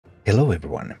Hello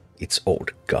everyone, it's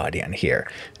Old Guardian here,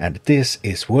 and this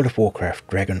is World of Warcraft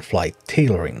Dragonflight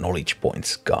Tailoring Knowledge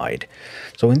Points Guide.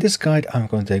 So in this guide I'm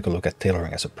going to take a look at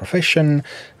tailoring as a profession,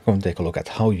 I'm going to take a look at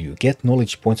how you get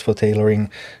knowledge points for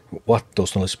tailoring, what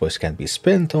those knowledge points can be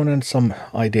spent on, and some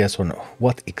ideas on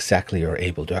what exactly you're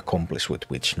able to accomplish with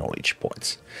which knowledge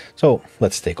points. So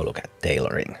let's take a look at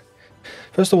tailoring.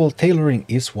 First of all, tailoring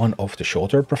is one of the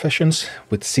shorter professions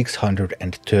with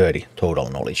 630 total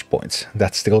knowledge points.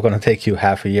 That's still gonna take you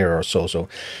half a year or so, so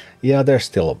yeah, there's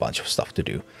still a bunch of stuff to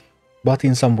do. But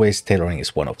in some ways, tailoring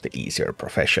is one of the easier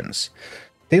professions.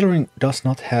 Tailoring does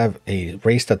not have a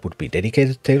race that would be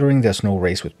dedicated to tailoring. There's no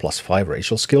race with +5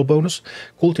 racial skill bonus.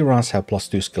 Cultirans have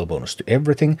 +2 skill bonus to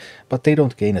everything, but they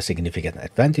don't gain a significant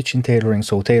advantage in tailoring,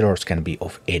 so tailors can be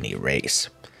of any race.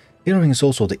 Tailoring is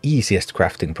also the easiest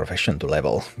crafting profession to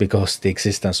level, because the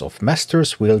existence of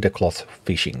Master's Wildercloth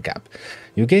fishing cap.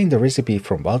 You gain the recipe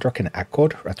from Baldrach and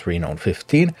Accord at Renown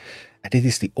 15, and it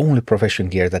is the only profession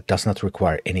gear that does not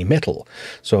require any metal.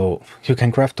 So you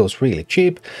can craft those really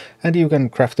cheap, and you can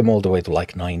craft them all the way to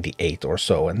like 98 or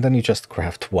so, and then you just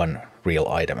craft one real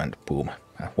item and boom,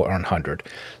 100.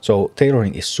 So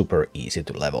tailoring is super easy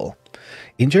to level.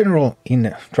 In general,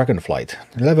 in Dragonflight,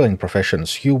 leveling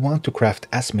professions, you want to craft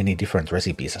as many different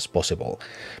recipes as possible,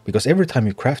 because every time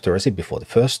you craft a recipe for the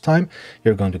first time,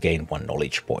 you're going to gain 1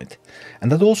 knowledge point.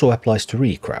 And that also applies to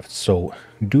recrafts, so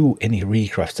do any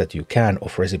recrafts that you can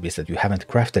of recipes that you haven't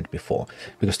crafted before,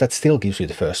 because that still gives you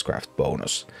the first craft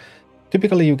bonus.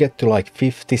 Typically you get to like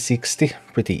 50, 60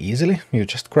 pretty easily. You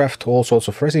just craft all sorts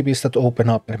of recipes that open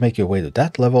up and make your way to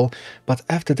that level. But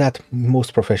after that,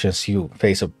 most professions you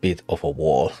face a bit of a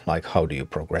wall, like how do you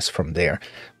progress from there.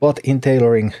 But in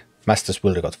tailoring, Master's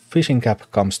Wildercloth fishing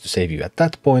cap comes to save you at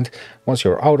that point. Once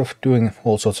you're out of doing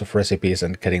all sorts of recipes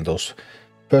and getting those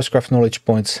first craft knowledge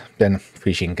points, then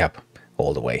fishing cap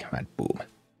all the way and boom.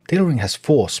 Tailoring has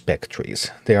 4 spec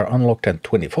trees. They are unlocked at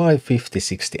 25, 50,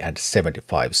 60 and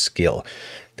 75 skill.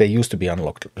 They used to be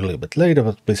unlocked a little bit later,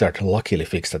 but Blizzard luckily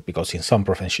fixed that, because in some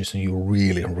professions you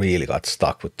really got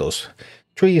stuck with those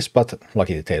trees, but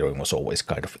luckily tailoring was always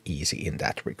kind of easy in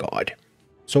that regard.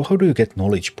 So how do you get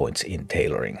knowledge points in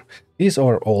tailoring? These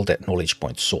are all the knowledge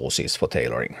point sources for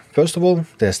tailoring. First of all,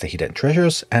 there's the hidden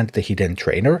treasures and the hidden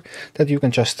trainer that you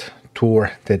can just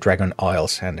tour the Dragon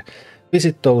Isles and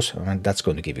visit those, and that's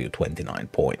going to give you 29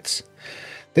 points.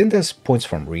 Then there's points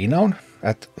from Renown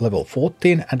at level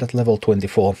 14 and at level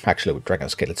 24, actually with Dragon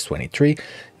Scale it's 23,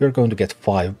 you're going to get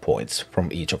 5 points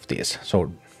from each of these.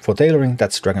 So for tailoring,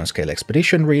 that's Dragon Scale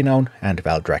Expedition Renown and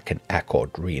Baldrach and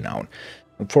Accord Renown,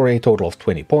 for a total of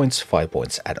 20 points, 5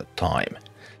 points at a time.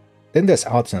 Then there's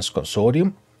Artisan's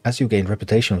Consortium. As you gain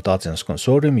reputation with Artisan's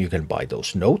Consortium, you can buy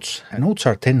those notes, and notes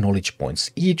are 10 knowledge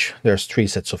points each. There's 3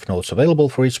 sets of notes available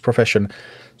for each profession,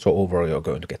 so overall you're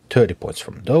going to get 30 points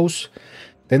from those.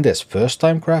 Then there's first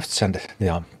time crafts, and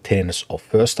there are tens of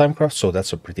first time crafts, so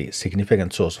that's a pretty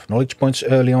significant source of knowledge points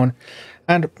early on.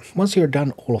 And once you're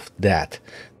done all of that,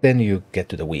 then you get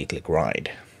to the weekly grind.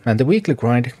 And the weekly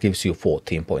grind gives you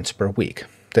 14 points per week.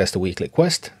 There's the weekly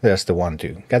quest, there's the one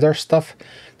to gather stuff,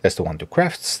 there's the one to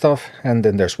craft stuff, and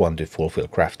then there's one to fulfill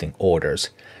crafting orders.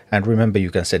 And remember,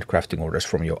 you can set crafting orders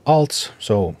from your alts,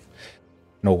 so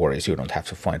no worries, you don't have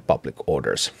to find public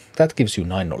orders. That gives you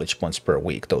 9 knowledge points per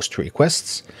week, those 3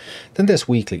 quests. Then there's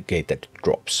weekly gated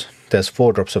drops. There's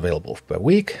 4 drops available per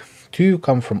week. 2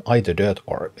 come from either dirt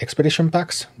or expedition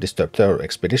packs. Disturbed Terror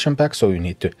expedition pack, so you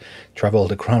need to travel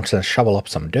the grounds and shovel up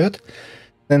some dirt.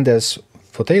 Then there's,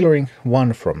 for tailoring,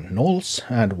 1 from Knolls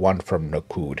and 1 from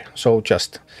Nokud. So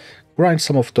just grind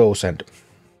some of those and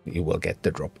you will get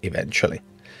the drop eventually.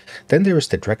 Then there is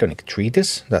the Draconic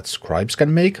Treatise that scribes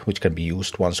can make, which can be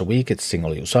used once a week. It's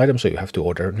single-use item, so you have to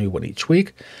order a new one each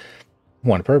week.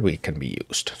 1 per week can be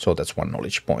used, so that's 1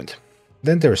 knowledge point.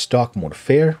 Then there is Darkmoon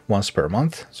Fair once per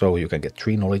month, so you can get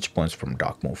 3 knowledge points from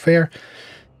Darkmoon Fair.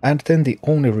 And then the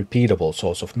only repeatable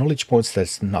source of knowledge points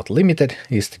that's not limited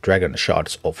is the Dragon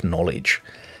Shards of Knowledge.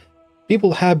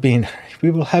 People have been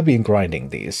grinding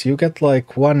these. You get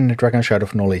like 1 Dragon Shard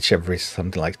of Knowledge every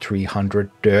something like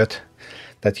 300 dirt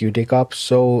that you dig up,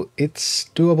 so it's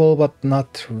doable but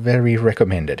not very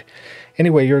recommended.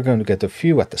 Anyway, you're going to get a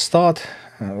few at the start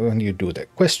when you do the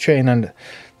quest chain, and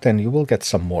then you will get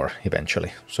some more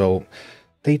eventually. So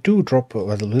they do drop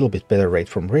at a little bit better rate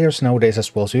from rares nowadays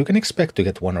as well, so you can expect to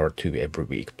get 1 or 2 every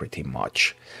week pretty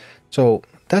much. So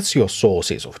that's your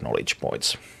sources of knowledge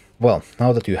points. Well,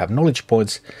 now that you have knowledge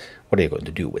points, what are you going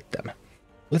to do with them?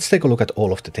 Let's take a look at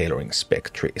all of the tailoring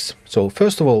spec trees. So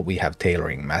first of all, we have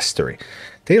Tailoring Mastery.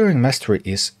 Tailoring Mastery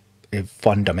is a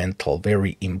fundamental,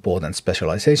 very important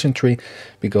specialization tree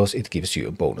because it gives you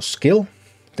a bonus skill.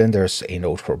 Then there's a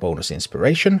node for bonus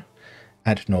inspiration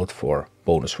and node for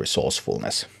bonus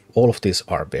resourcefulness. All of these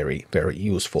are very, very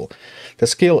useful. The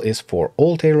skill is for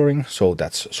all tailoring, so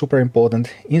that's super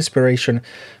important. Inspiration,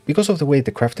 because of the way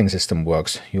the crafting system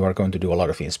works, you are going to do a lot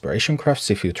of inspiration crafts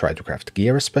if you try to craft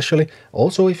gear especially.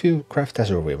 Also if you craft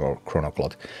Azureweave or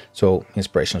Chronocloth. So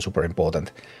inspiration super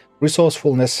important.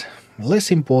 Resourcefulness, less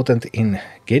important in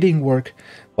getting work,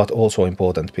 but also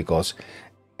important because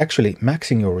actually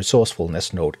maxing your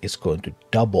resourcefulness node is going to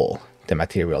double the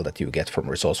material that you get from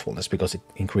resourcefulness because it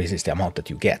increases the amount that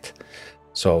you get.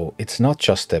 So it's not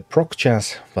just the proc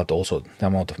chance, but also the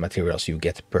amount of materials you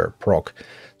get per proc.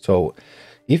 So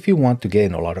if you want to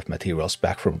gain a lot of materials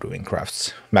back from doing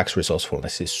crafts, max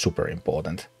resourcefulness is super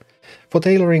important. For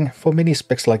tailoring, for many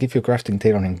specs, like if you're crafting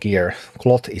tailoring gear,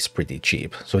 cloth is pretty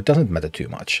cheap, so it doesn't matter too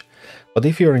much. But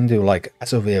if you're into like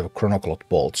Azureweave Chronocloth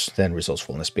bolts, then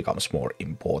resourcefulness becomes more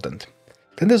important.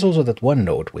 Then there's also that one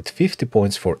node with 50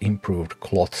 points for improved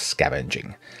cloth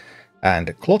scavenging.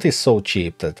 And cloth is so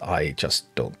cheap that I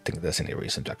just don't think there's any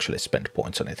reason to actually spend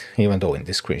points on it, even though in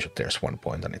this screenshot there's 1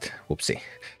 point on it. Whoopsie.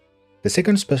 The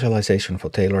second specialization for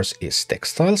tailors is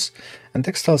textiles, and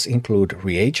textiles include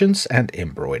reagents and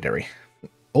embroidery.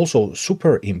 Also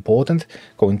super important,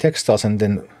 going textiles and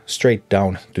then straight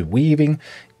down to weaving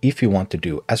if you want to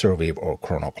do Azureweave or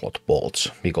Chronocloth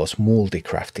bolts, because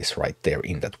multi-craft is right there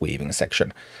in that weaving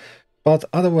section. But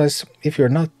otherwise, if you're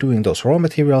not doing those raw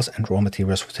materials, and raw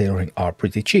materials for tailoring are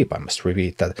pretty cheap, I must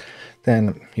repeat that,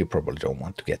 then you probably don't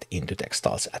want to get into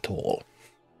textiles at all.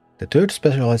 The third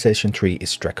specialization tree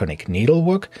is Draconic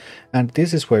Needlework, and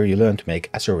this is where you learn to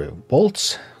make Azureweave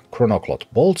bolts, Chronocloth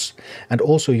bolts, and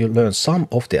also you learn some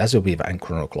of the Azureweave and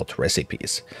Chronocloth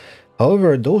recipes.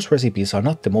 However, those recipes are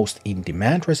not the most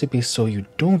in-demand recipes, so you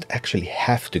don't actually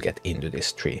have to get into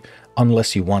this tree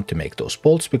unless you want to make those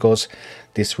bolts, because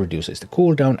this reduces the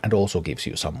cooldown and also gives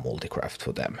you some multi-craft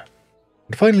for them.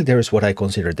 And finally, there is what I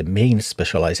consider the main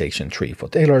specialization tree for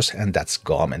tailors, and that's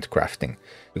garment crafting.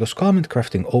 Because garment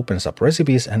crafting opens up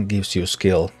recipes and gives you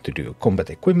skill to do combat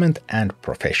equipment and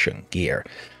profession gear.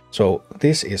 So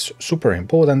this is super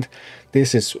important.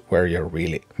 This is where you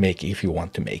really make if you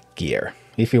want to make gear.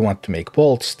 If you want to make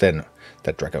bolts, then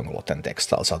the Dragoncloth and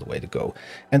textiles are the way to go.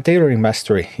 And tailoring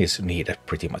mastery is needed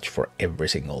pretty much for every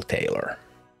single tailor.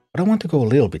 But I want to go a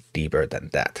little bit deeper than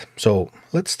that. So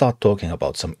let's start talking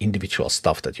about some individual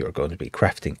stuff that you're going to be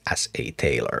crafting as a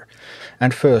tailor.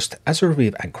 And first,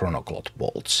 Azureweave and Chronocloth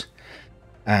bolts.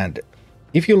 And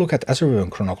if you look at Azureweave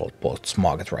and Chronocloth bolts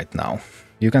market right now,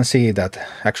 you can see that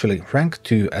actually rank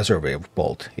 2 Azureweave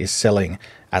bolt is selling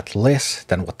at less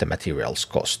than what the materials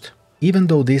cost. Even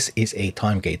though this is a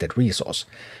time-gated resource.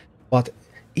 But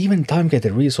even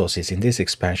time-gated resources in this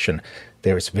expansion,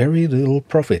 there is very little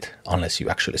profit unless you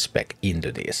actually spec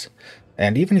into this.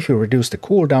 And even if you reduce the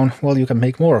cooldown, well, you can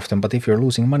make more of them, but if you're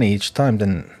losing money each time,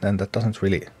 then that doesn't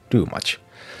really do much.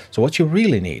 So what you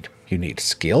really need, you need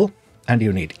skill and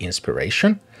you need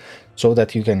inspiration, so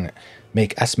that you can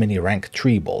make as many rank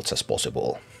 3 bolts as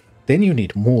possible. Then you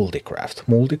need multi-craft.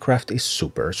 Multi-craft is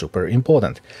super, super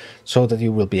important, so that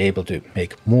you will be able to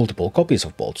make multiple copies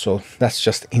of bolts. So that's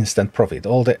just instant profit.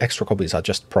 All the extra copies are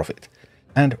just profit.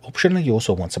 And optionally, you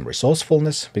also want some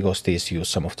resourcefulness, because these use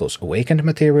some of those awakened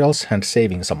materials, and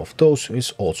saving some of those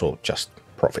is also just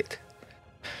profit.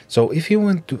 So if you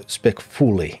want to spec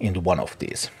fully into one of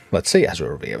these, let's say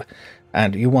Azureweave,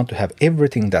 and you want to have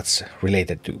everything that's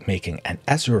related to making an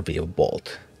Azureweave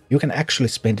bolt, you can actually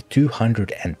spend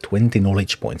 220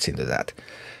 knowledge points into that,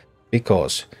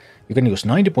 because you can use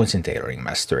 90 points in Tailoring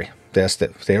Mastery. There's the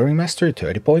Tailoring Mastery,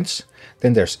 30 points,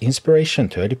 then there's Inspiration,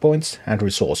 30 points, and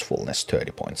Resourcefulness,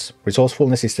 30 points.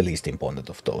 Resourcefulness is the least important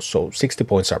of those, so 60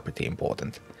 points are pretty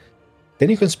important. Then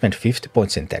you can spend 50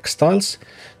 points in Textiles.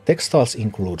 Textiles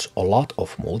includes a lot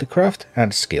of multicraft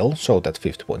and skill, so that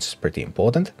 50 points is pretty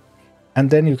important. And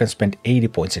then you can spend 80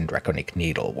 points in Draconic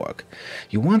Needlework.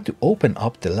 You want to open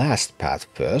up the last path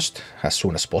first, as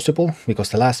soon as possible, because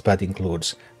the last path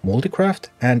includes multicraft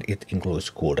and it includes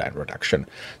cooldown reduction.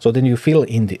 So then you fill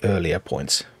in the earlier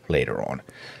points later on.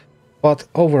 But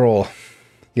overall,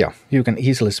 yeah, you can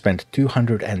easily spend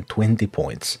 220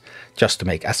 points just to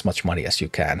make as much money as you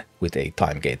can with a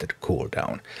time-gated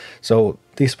cooldown. So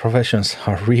these professions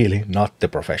are really not the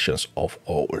professions of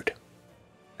old.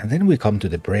 And then we come to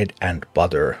the bread and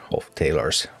butter of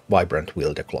tailors, Vibrant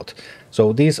Wildercloth.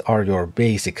 So these are your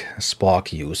basic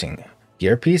spark using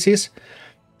gear pieces.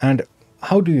 And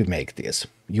how do you make this?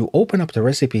 You open up the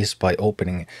recipes by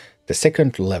opening the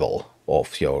second level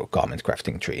of your garment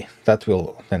crafting tree. That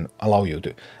will then allow you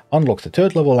to unlock the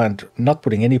 3rd level, and not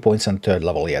putting any points on 3rd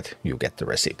level yet, you get the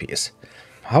recipes.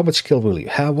 How much skill will you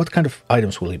have? What kind of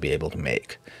items will you be able to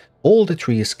make? All the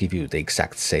trees give you the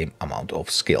exact same amount of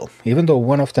skill. Even though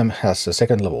one of them has a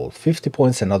 2nd level of 50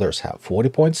 points and others have 40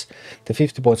 points, the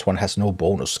 50 points one has no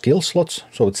bonus skill slots,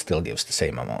 so it still gives the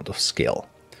same amount of skill.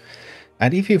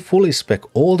 And if you fully spec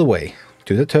all the way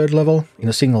to the 3rd level in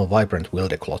a single vibrant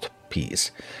Wildercloth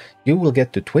piece, you will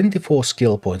get to 24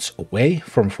 skill points away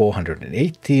from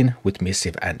 418 with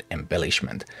missive and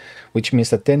embellishment, which means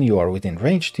that then you are within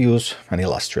range to use an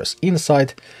illustrious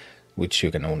insight, which you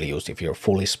can only use if you're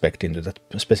fully spec'd into that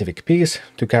specific piece,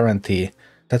 to guarantee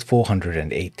that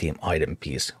 418 item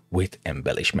piece with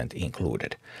embellishment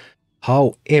included.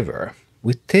 However,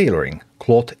 with tailoring,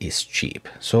 cloth is cheap,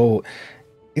 so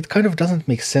it kind of doesn't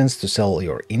make sense to sell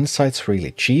your insights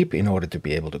really cheap in order to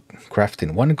be able to craft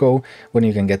in one go, when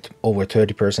you can get over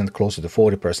 30%, closer to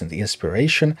 40%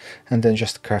 inspiration, and then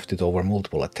just craft it over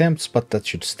multiple attempts, but that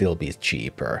should still be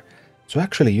cheaper. So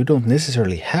actually you don't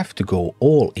necessarily have to go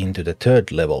all into the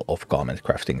 3rd level of garment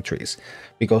crafting trees,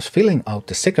 because filling out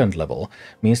the 2nd level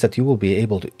means that you will be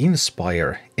able to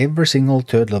inspire every single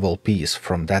 3rd level piece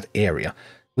from that area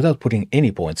without putting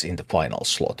any points in the final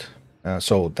slot.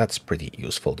 So that's pretty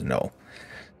useful to know.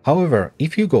 However,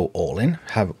 if you go all in,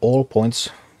 have all points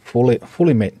fully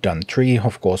done tree,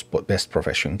 of course, best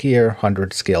profession gear,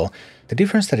 100 skill, the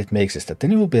difference that it makes is that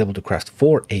then you will be able to craft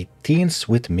 4 18s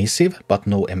with missive but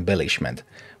no embellishment,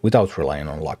 without relying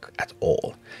on luck at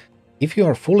all. If you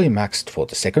are fully maxed for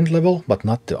the 2nd level, but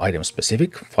not the item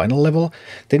specific final level,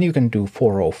 then you can do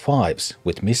 405s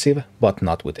with missive but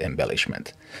not with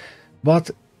embellishment. But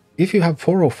if you have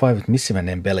 405 with missive and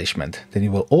embellishment, then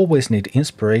you will always need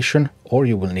inspiration, or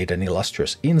you will need an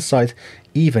illustrious insight,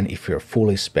 even if you're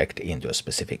fully spec'd into a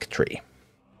specific tree.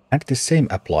 And the same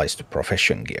applies to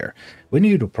profession gear. When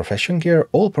you do profession gear,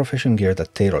 all profession gear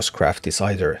that tailors craft is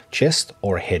either chest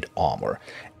or head armor,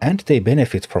 and they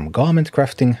benefit from garment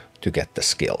crafting to get the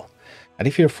skill. And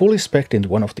if you're fully spec'd into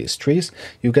one of these trees,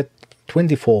 you get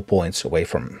 24 points away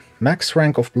from max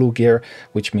rank of blue gear,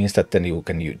 which means that then you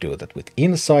can do that with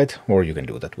insight, or you can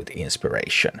do that with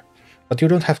inspiration. But you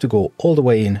don't have to go all the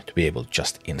way in to be able to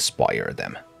just inspire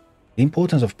them. The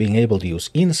importance of being able to use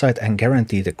insight and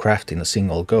guarantee the craft in a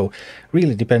single go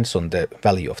really depends on the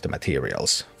value of the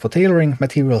materials. For tailoring,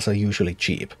 materials are usually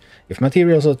cheap. If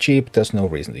materials are cheap, there's no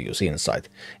reason to use insight.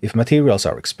 If materials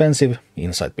are expensive,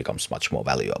 insight becomes much more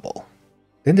valuable.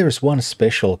 Then there is one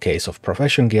special case of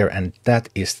profession gear, and that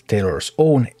is the tailor's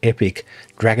own epic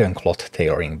Dragoncloth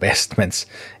tailoring vestments,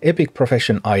 epic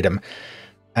profession item.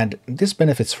 And this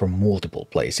benefits from multiple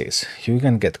places. You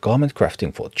can get garment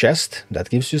crafting for chest,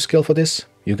 that gives you skill for this.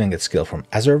 You can get skill from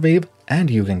Azureweave, and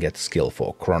you can get skill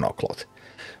for Chronocloth.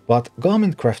 But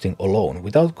garment crafting alone,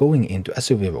 without going into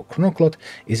Azureweave or Chronocloth,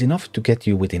 is enough to get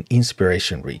you within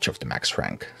inspiration reach of the max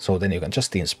rank. So then you can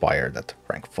just inspire that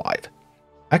rank 5.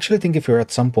 I actually think if you're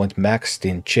at some point maxed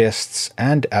in chests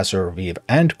and Azureweave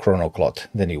and Chronocloth,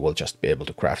 then you will just be able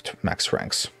to craft max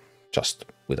ranks just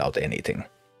without anything.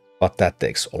 But that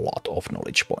takes a lot of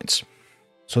knowledge points.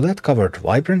 So that covered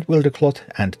Vibrant Wildercloth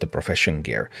and the profession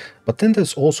gear, but then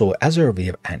there's also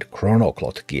Azureweave and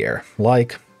Chronocloth gear,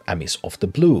 like Amis of the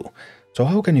Blue. So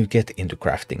how can you get into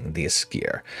crafting this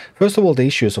gear? First of all, the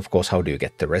issue is of course how do you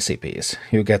get the recipes?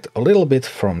 You get a little bit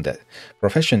from the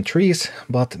profession trees,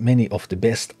 but many of the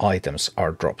best items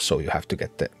are drops, so you have to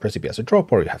get the recipe as a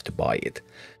drop or you have to buy it.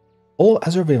 All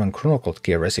Azureweave and Chronocloth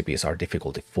gear recipes are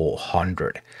difficulty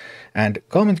 400. And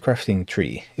garment crafting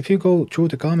tree, if you go through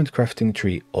the garment crafting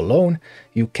tree alone,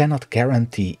 you cannot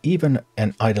guarantee even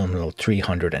an item level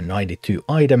 392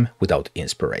 item without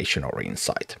inspiration or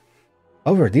insight.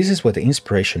 However, this is where the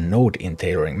inspiration node in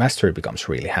Tailoring Mastery becomes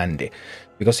really handy,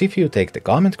 because if you take the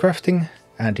garment crafting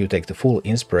and you take the full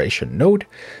inspiration node,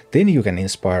 then you can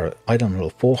inspire item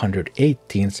level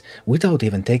 418s without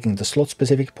even taking the slot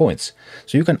specific points.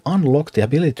 So you can unlock the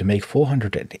ability to make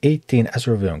 418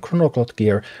 Azureweave and Chronocloth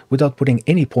gear without putting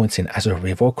any points in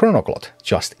Azureweave or Chronocloth,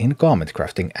 just in garment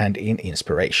crafting and in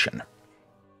inspiration.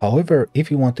 However,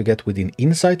 if you want to get within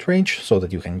insight range so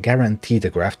that you can guarantee the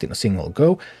craft in a single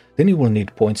go, then you will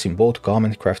need points in both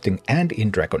garment crafting and in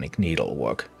draconic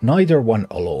needlework. Neither one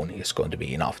alone is going to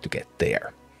be enough to get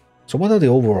there. So what are the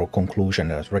overall conclusion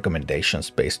and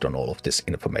recommendations based on all of this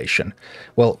information?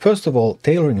 Well, first of all,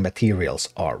 tailoring materials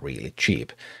are really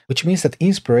cheap, which means that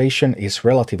inspiration is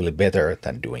relatively better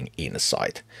than doing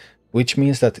insight. Which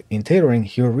means that in tailoring,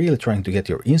 you're really trying to get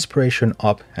your inspiration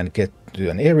up and get to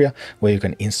an area where you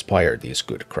can inspire these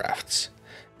good crafts.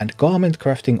 And garment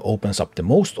crafting opens up the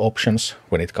most options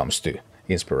when it comes to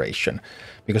inspiration,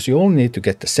 because you only need to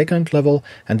get the second level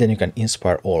and then you can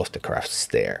inspire all of the crafts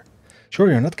there. Sure,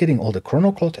 you're not getting all the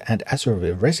Chronocloth and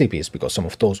Azureweave recipes because some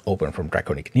of those open from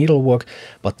Draconic Needlework,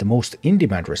 but the most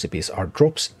in-demand recipes are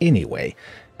drops anyway,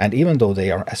 and even though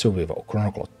they are Azureweave or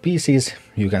Chronocloth pieces,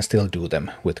 you can still do them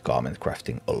with garment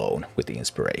crafting alone with the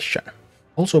inspiration.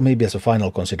 Also, maybe as a final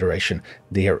consideration,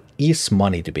 there is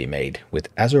money to be made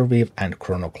with Azureweave and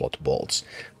Chronocloth bolts,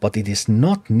 but it is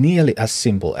not nearly as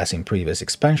simple as in previous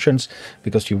expansions,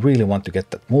 because you really want to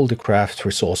get that multi-craft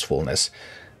resourcefulness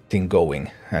thing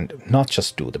going, and not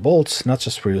just do the bolts, not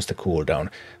just reduce the cooldown,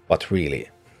 but really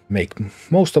make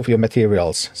most of your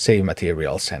materials, save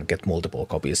materials, and get multiple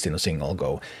copies in a single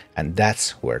go, and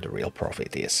that's where the real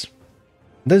profit is.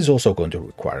 That is also going to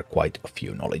require quite a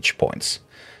few knowledge points.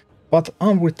 But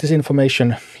armed with this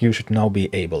information, you should now be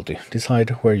able to decide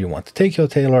where you want to take your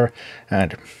tailor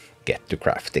and get to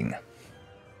crafting.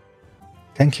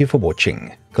 Thank you for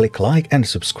watching. Click like and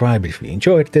subscribe if you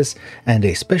enjoyed this, and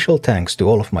a special thanks to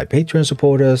all of my Patreon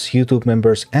supporters, YouTube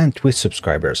members and Twitch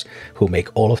subscribers who make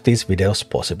all of these videos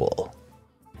possible.